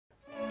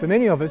For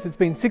many of us, it's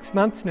been 6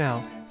 months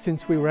now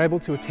since we were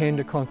able to attend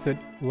a concert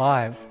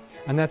live.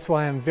 And that's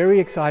why I'm very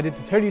excited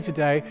to tell you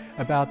today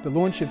about the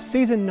launch of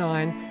Season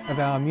 9 of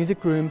our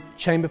Music Room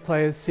Chamber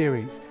Players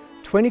series.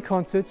 20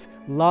 concerts,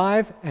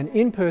 live and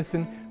in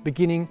person,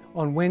 beginning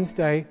on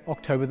Wednesday,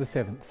 October the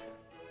 7th.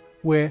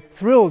 We're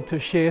thrilled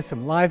to share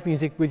some live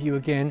music with you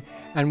again,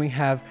 and we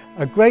have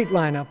a great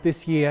lineup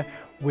this year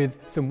with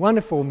some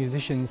wonderful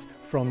musicians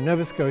from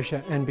Nova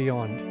Scotia and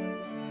beyond.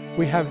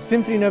 We have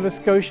Symphony Nova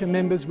Scotia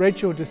members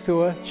Rachel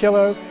Desur,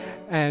 cello,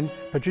 and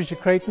Patricia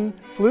Creighton,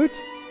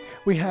 flute.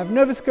 We have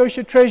Nova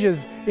Scotia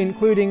treasures,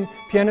 including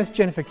pianist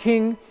Jennifer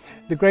King,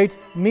 the great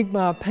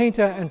Mi'kmaq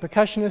painter and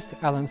percussionist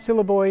Alan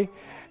Sillaboy,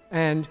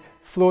 and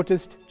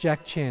flautist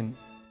Jack Chen.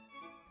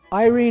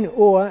 Irene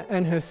Orr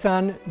and her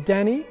son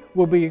Danny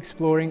will be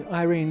exploring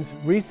Irene's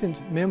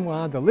recent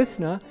memoir, The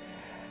Listener.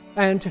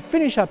 And to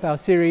finish up our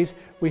series,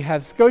 we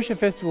have Scotia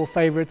Festival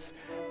favourites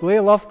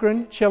Blair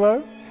Lofgren,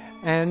 cello,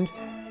 and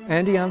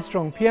Andy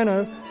Armstrong,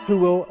 piano, who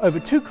will, over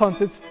 2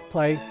 concerts,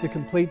 play the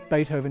complete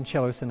Beethoven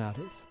cello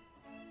sonatas.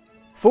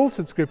 Full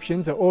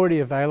subscriptions are already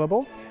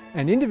available,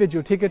 and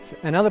individual tickets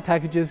and other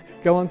packages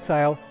go on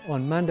sale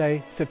on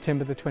Monday,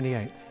 September the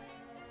 28th.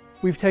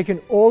 We've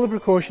taken all the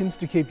precautions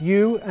to keep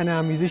you and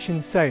our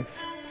musicians safe.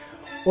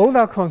 All of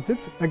our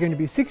concerts are going to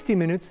be 60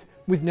 minutes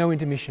with no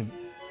intermission.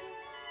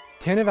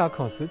 10 of our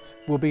concerts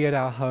will be at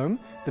our home,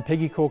 the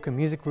Peggy Corker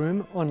Music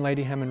Room on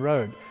Lady Hammond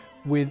Road,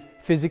 with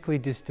physically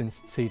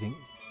distanced seating.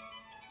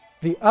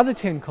 The other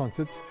 10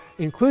 concerts,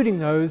 including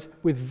those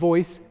with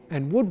voice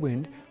and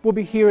woodwind, will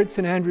be here at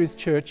St Andrew's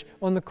Church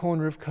on the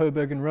corner of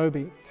Coburg and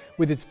Roby,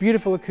 with its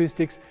beautiful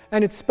acoustics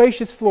and its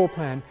spacious floor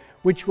plan,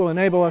 which will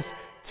enable us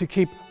to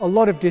keep a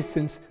lot of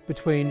distance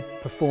between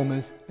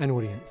performers and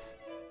audience.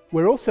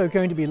 We're also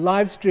going to be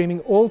live streaming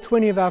all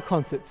 20 of our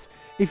concerts.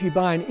 If you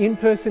buy an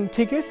in-person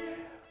ticket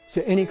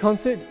to any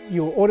concert,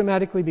 you'll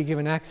automatically be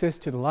given access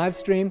to the live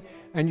stream,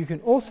 and you can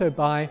also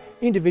buy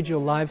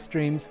individual live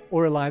streams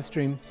or a live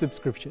stream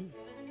subscription.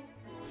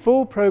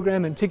 Full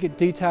program and ticket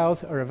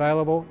details are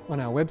available on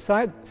our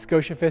website,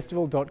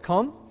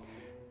 scotiafestival.com.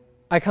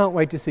 I can't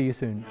wait to see you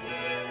soon.